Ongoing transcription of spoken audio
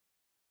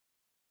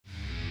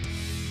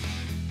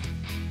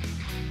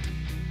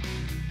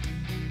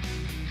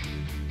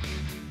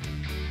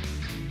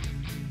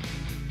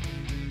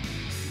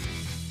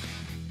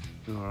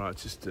Alright,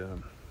 just, I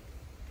don't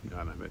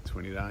know, about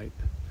 20 to 8.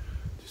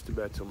 Just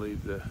about to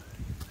leave the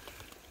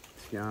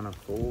Tjenya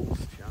Falls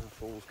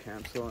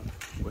campsite.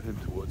 We're heading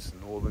towards the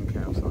northern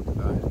campsite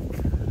today.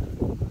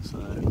 So,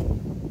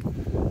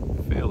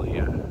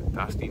 fairly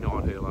dusty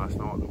night here last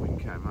night. The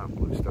wind came up,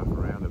 blew stuff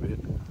around a bit.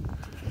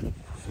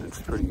 So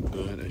it's pretty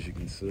burnt, as you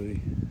can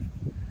see.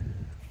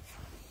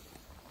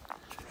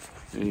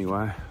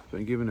 Anyway,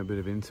 been given a bit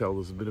of intel.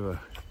 There's a bit of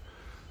a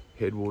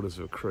headwaters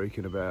of a creek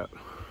in about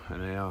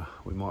an hour.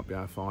 We might be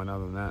able to find.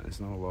 Other than that, there's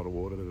not a lot of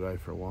water today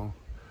for a while.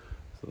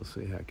 So we'll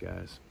see how it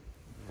goes.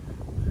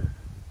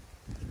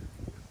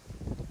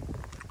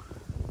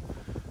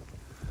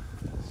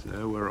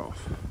 So we're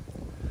off.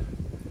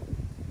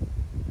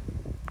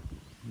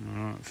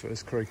 Alright,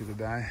 first creek of the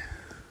day.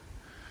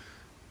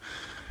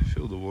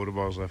 Filled the water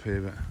bottles up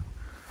here, but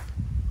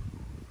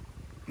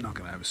I'm not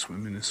going to have a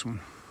swim in this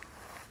one.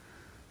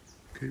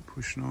 Keep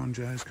pushing on.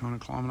 Joe's kind of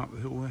climbing up the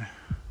hill there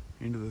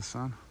into the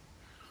sun.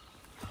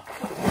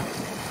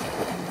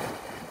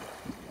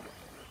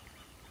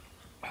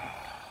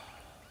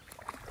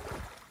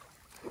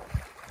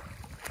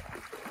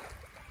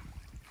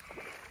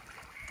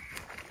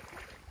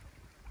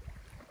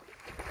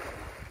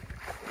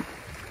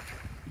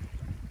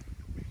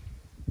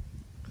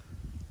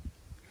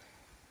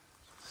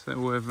 So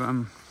we've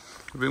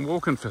been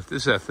walking for,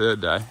 this is our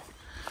third day,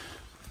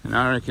 and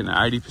I reckon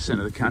 80%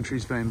 of the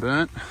country's been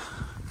burnt.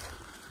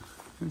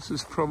 This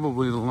is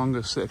probably the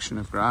longest section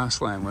of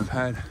grassland we've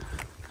had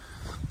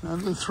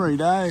over the 3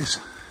 days.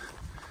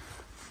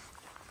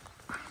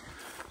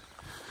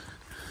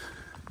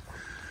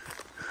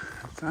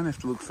 Don't have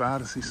to look far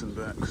to see some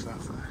burnt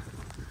stuff though.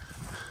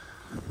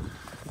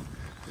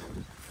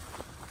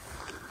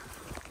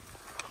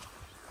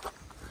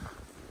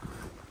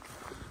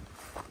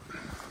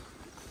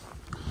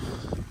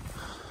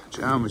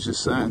 Joan was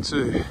just saying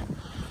too,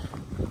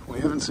 we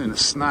haven't seen a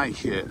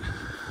snake yet,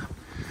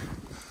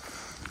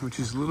 which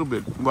is a little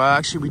bit, well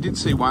actually we did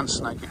see one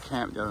snake at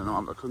camp the other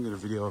night, but I couldn't get a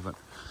video of it.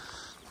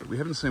 But we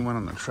haven't seen one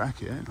on the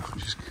track yet,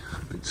 which is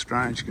a bit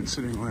strange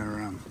considering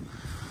we're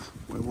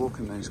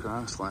walking these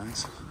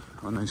grasslands,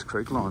 on these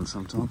creek lines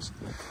sometimes.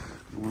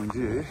 Mind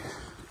you,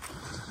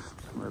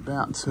 we're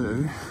about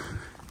to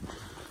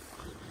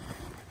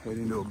head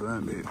into a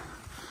burn bit.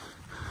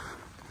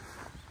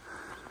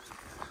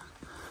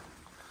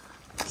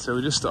 So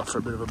we just stopped for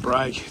a bit of a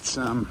break. It's,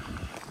 I don't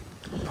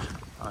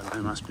know,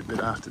 it must be a bit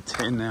after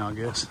 10 now, I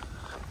guess.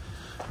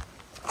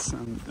 It's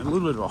a little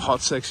bit of a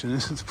hot section.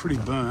 It's pretty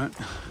burnt.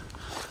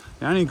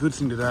 The only good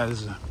thing today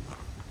is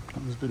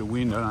there's a bit of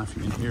wind. I don't know if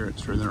you can hear it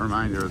through the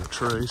remainder of the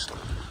trees.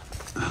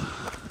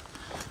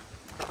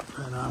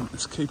 But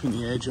it's keeping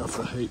the edge off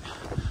the heat.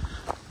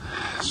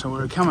 So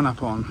we're coming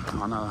up on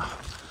another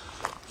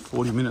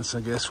 40 minutes,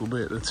 I guess. We'll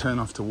be at the turn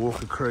off to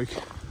Walker Creek.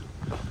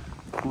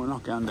 We're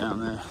not going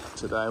down there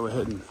today, we're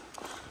heading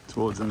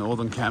towards the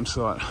northern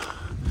campsite.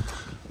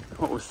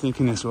 What we're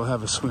thinking is we'll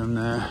have a swim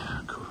there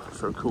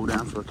for a cool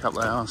down for a couple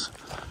of hours.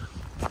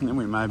 And then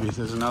we maybe, if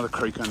there's another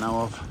creek I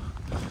know of,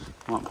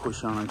 might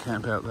push on and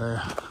camp out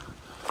there.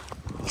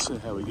 We'll see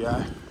how we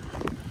go.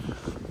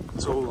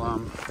 It's all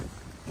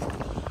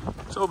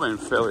been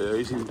fairly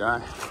easy today.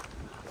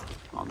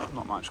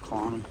 Not much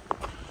climbing.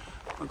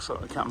 Looks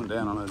like we're coming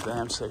down on a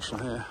dam section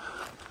here.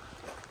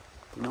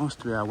 Be nice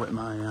to be able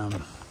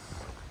to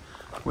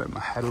wet my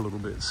hat a little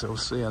bit, so we'll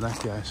see how that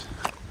goes.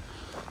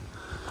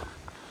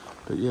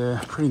 But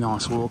yeah, pretty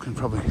nice walk, and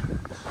probably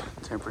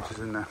temperatures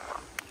in the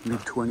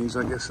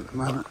mid-20s, I guess, at the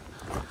moment.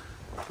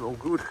 It's all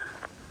good.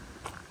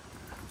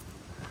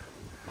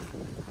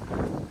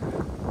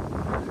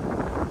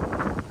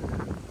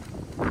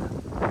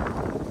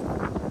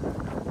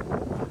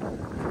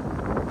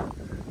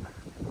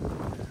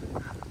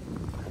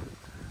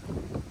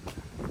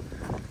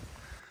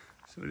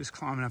 So we're just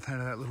climbing up out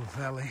of that little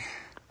valley.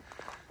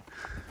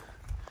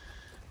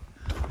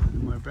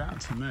 We're about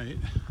to meet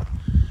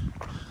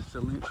the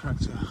link track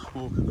to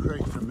Walker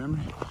Creek from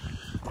memory.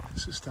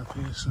 It's just up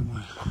here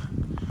somewhere.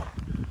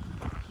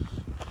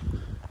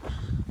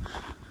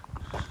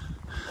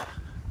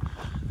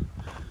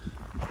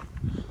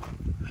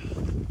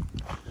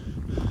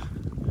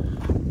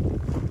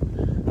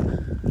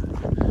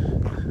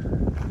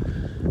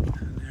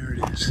 And there it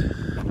is.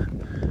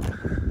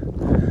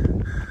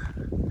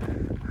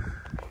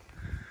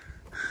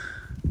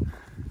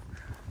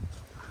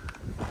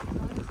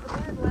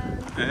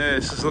 Yeah,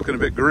 this is looking a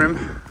bit grim.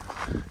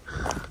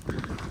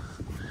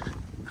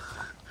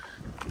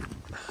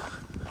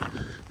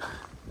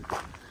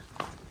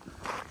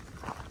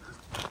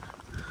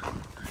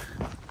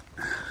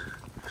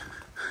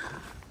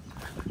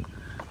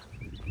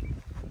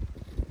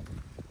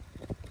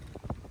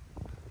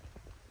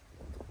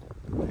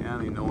 The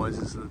only noise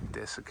is the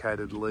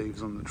desiccated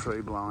leaves on the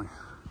tree blowing.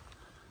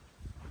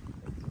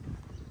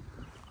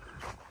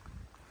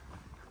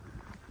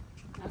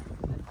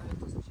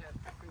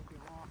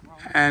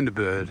 And a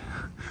bird.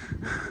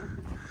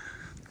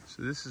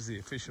 So this is the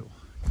official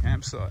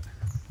campsite.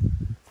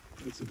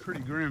 It's a pretty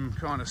grim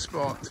kind of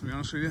spot, to be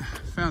honest with you.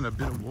 Found a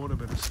bit of water,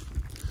 but it's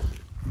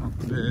not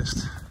the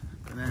best.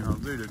 But anyway, I'll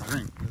do to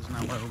drink. There's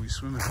no way I'll be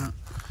swimming out.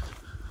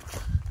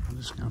 I'm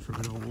just going for a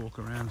bit of a walk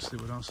around and see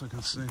what else I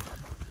can see.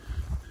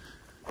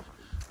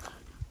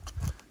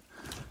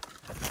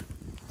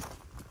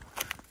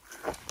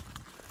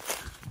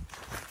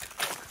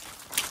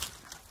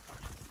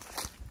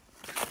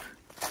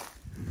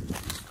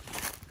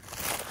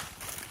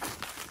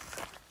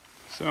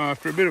 So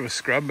after a bit of a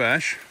scrub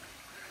bash,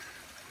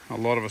 a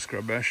lot of a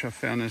scrub bash, I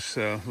found this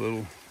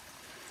little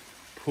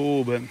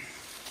pool, but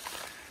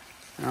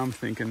I'm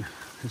thinking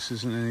this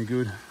isn't any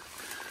good.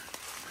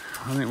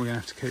 I think we're going to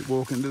have to keep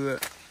walking to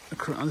that.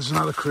 There's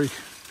another creek.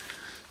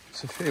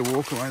 It's a fair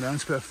walk away though,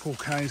 it's about 4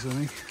 k's I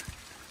think.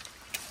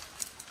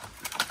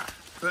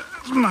 But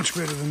it's much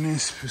better than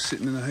this for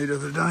sitting in the heat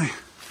of the day.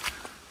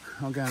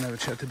 I'll go and have a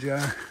chat to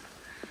Joe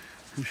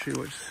and see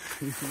what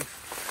she thinks.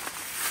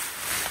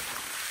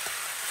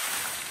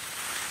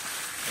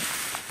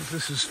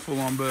 This is full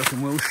on Burke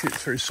and Will shit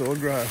through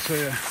swordgrass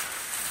here.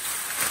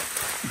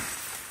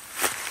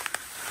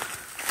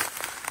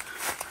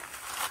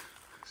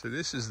 So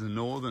this is the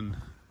northern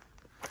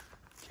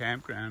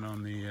campground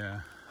on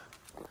the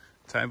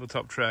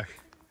tabletop track.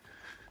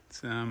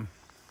 It's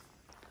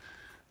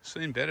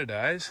seen better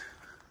days,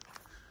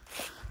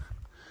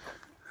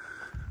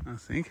 I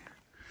think.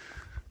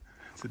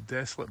 It's a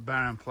desolate,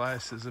 barren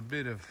place. There's a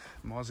bit of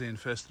mozzie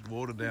infested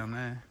water down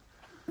there.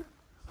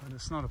 But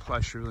it's not a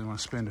place you really want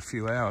to spend a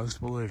few hours,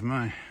 believe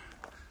me.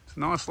 It's a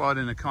nice light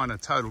in a kind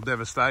of total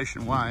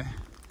devastation way.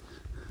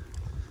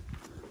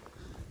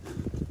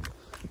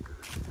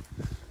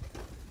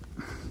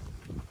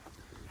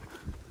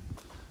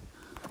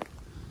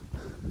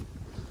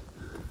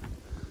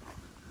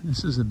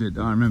 This is a bit,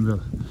 I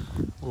remember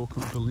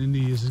walking up Belinda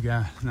years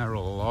ago, and they were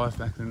all alive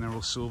back then, they were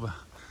all silver.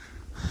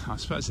 I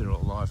suppose they're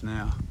all alive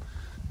now.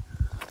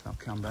 They'll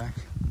come back.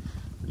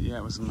 But yeah,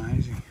 it was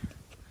amazing.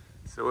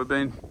 So we've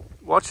been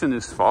watching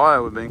this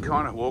fire, we've been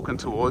kind of walking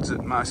towards it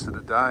most of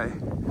the day.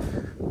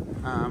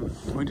 I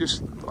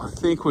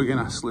think we're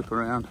going to slip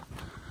around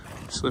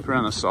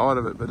the side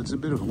of it, but it's a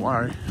bit of a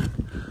worry.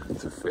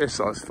 It's a fair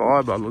sized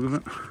fire by the look of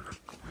it.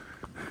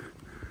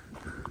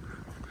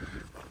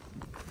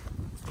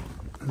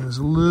 And there's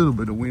a little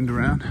bit of wind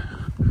around.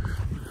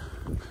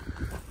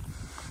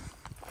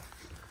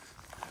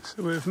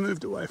 So we've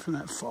moved away from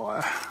that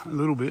fire a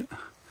little bit,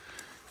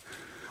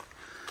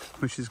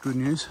 which is good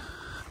news.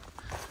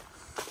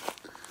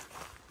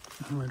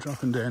 And we're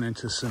dropping down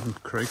into some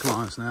creek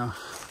lines now,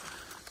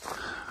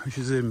 which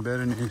is even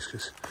better news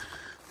because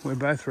we're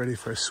both ready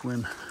for a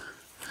swim.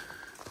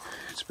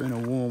 It's been a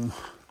warm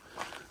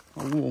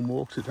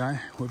walk today.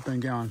 We've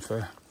been going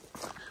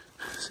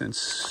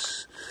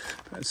since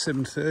about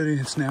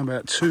 7:30. It's now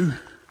about 2,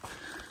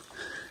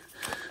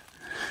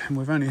 and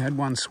we've only had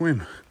one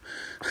swim.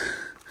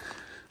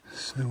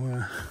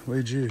 So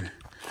we're due.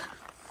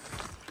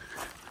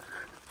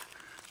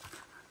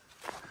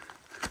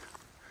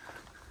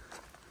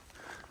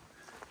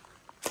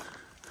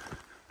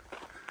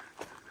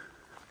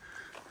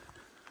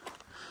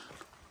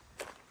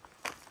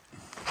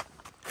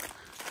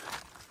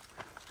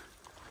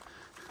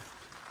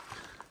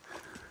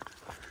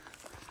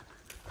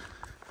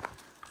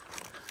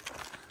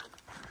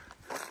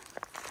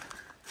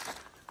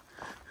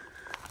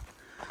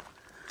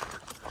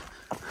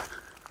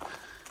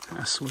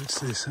 How sweet's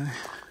this, eh?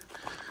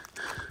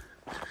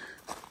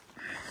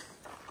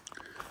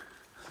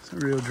 It's a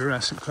real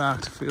Jurassic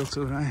Park to feel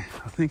to it, eh?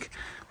 I think.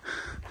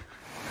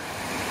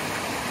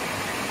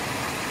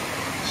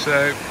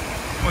 So,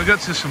 we got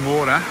to some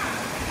water.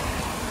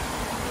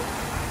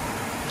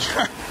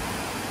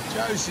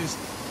 Joe's just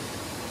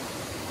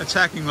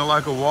attacking the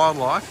local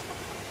wildlife.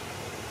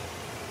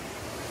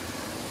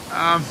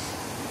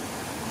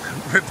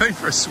 We've been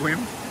for a swim,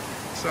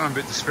 so I'm a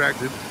bit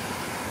distracted.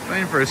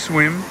 Been for a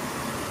swim.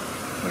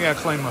 Look how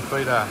clean my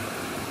feet are.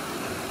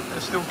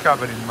 They're still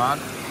covered in mud.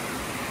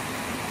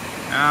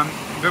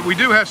 But we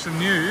do have some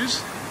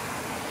news.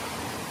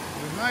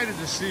 We've made a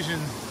decision.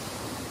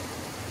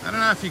 I don't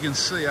know if you can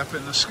see up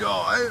in the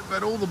sky,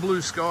 but all the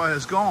blue sky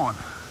has gone.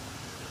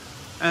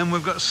 And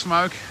we've got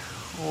smoke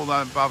all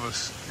above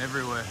us,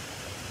 everywhere.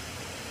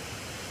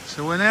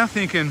 So we're now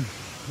thinking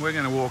we're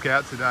going to walk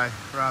out today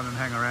rather than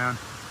hang around.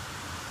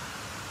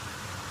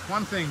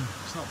 One thing,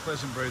 it's not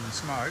pleasant breathing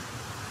smoke.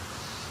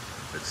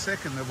 But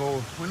second of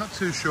all, we're not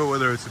too sure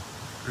whether it's a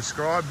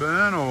prescribed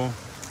burn or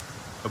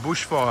a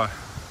bushfire.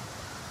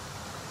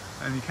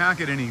 And you can't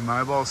get any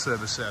mobile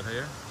service out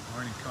here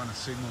or any kind of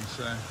signal,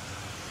 so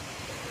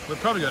we've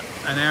probably got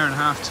an hour and a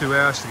half, 2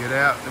 hours to get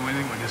out, then we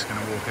think we're just going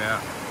to walk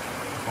out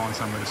and find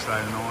somewhere to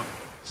stay tonight.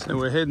 So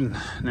we're heading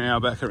now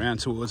back around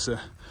towards the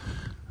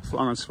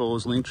Florence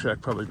Falls link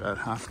track, probably about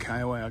half a k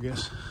away, I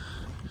guess.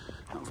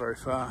 Not very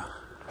far.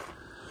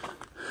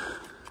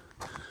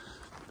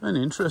 Been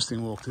an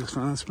interesting walk this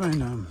one. It's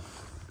been,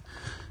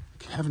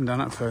 haven't done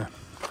it for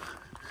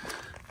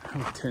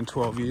 10,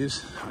 12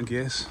 years, I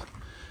guess.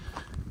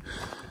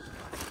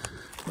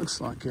 Looks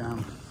like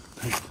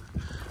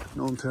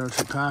Northern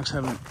Territory Parks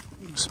haven't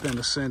spent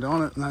a cent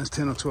on it in those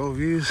 10 or 12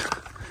 years.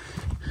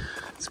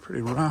 It's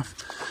pretty rough.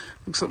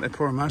 Looks like they're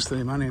pouring most of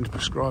their money into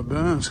prescribed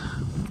burns.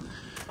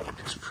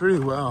 It's pretty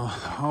well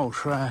the whole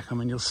track. I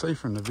mean, you'll see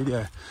from the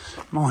video.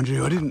 Mind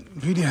you, I didn't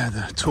video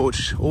the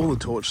torch, all the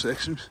torch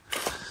sections,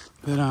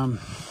 but I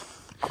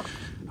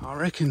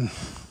reckon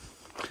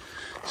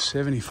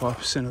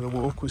 75% of the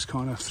walk was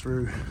kind of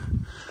through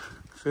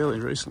fairly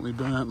recently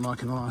burnt,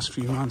 like in the last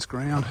few months,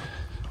 ground.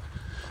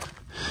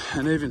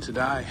 And even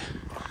today,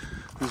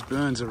 there's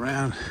burns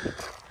around.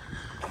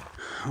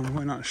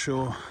 We're not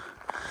sure.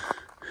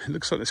 It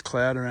looks like there's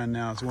cloud around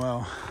now as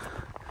well.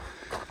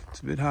 It's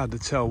a bit hard to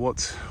tell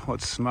what's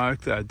smoke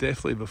though.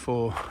 Definitely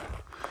before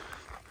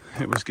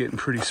it was getting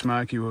pretty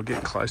smoky, we were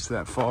getting close to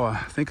that fire.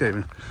 I think I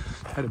even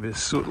had a bit of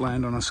soot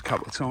land on us a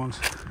couple of times.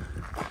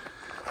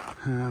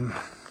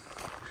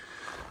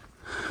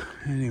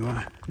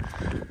 Anyway,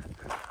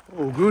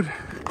 all good.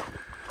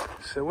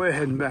 So we're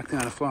heading back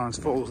down to Florence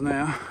Falls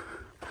now.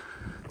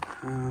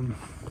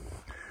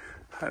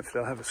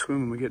 Hopefully I'll have a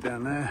swim when we get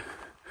down there.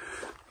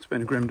 It's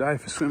been a grim day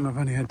for swim. I've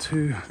only had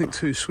two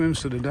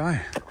swims for the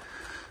day.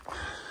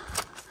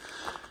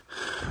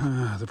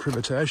 The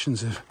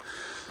privations of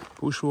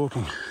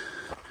bushwalking.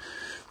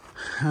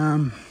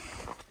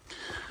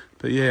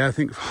 But yeah, I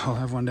think I'll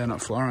have one down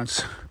at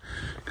Florence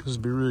because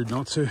it'd be rude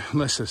not to,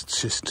 unless there's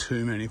just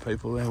too many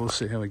people there. We'll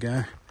see how we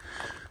go.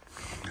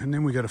 And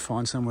then we got to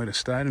find somewhere to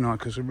stay tonight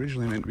because we're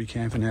originally meant to be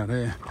camping out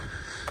there.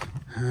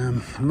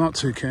 I'm not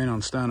too keen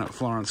on staying at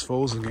Florence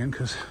Falls again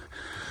because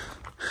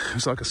it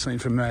was like a scene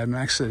from Mad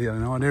Max the other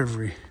night.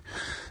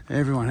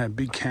 Everyone had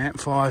big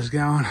campfires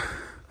going.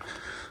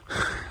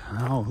 The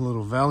whole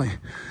little valley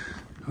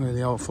where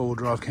the old four-wheel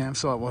drive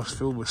campsite was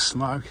filled with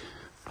smoke.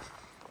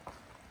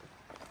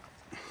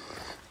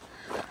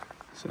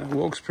 So the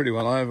walk's pretty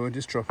well over. We're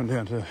just dropping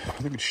down to, I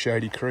think it's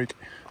Shady Creek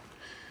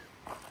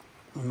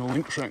on the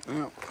link track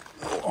now.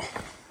 Oh.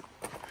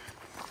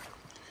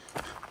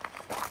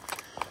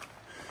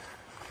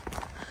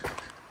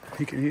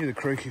 You can hear the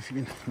creek if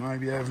you can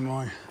maybe over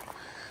my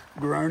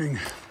groaning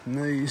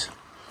knees.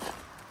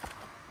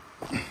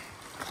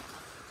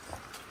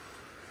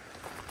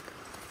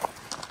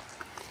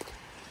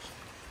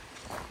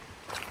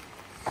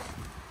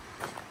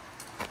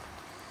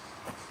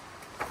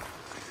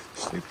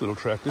 Steep little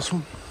track, this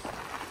one.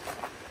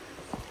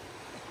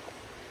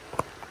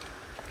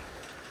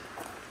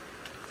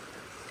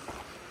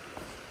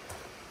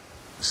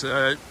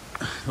 So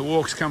the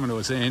walk's coming to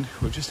its end.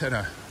 We've just had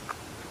a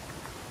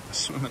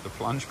swim at the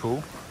plunge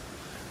pool.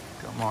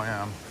 Got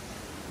my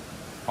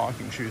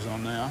hiking shoes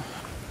on now.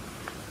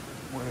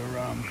 We're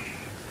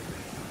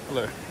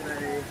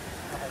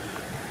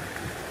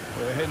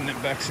heading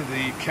it back to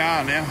the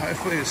car now.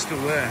 Hopefully it's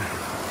still there.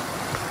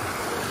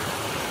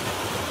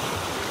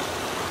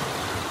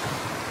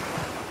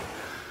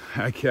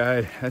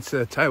 Okay, that's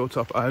a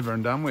tabletop over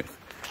and done with.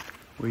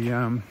 We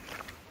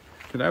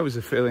today was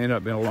ended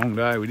up being a long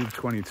day. We did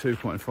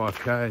 22.5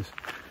 k's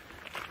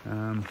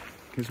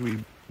because we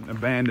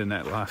abandoned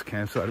that last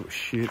campsite. It was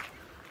shit,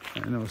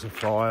 and there was a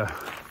fire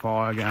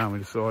going. We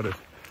decided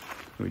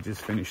we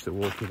just finished the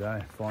walk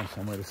today, find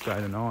somewhere to stay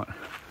tonight.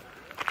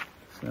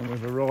 So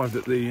we've arrived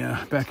at the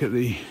back at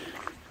the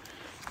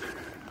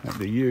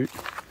ute.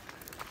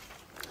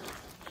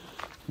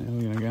 Now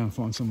we're going to go and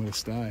find somewhere to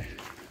stay.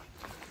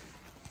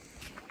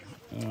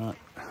 Alright,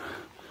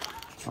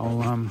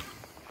 I'll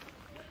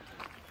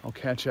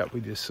catch up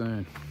with you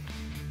soon.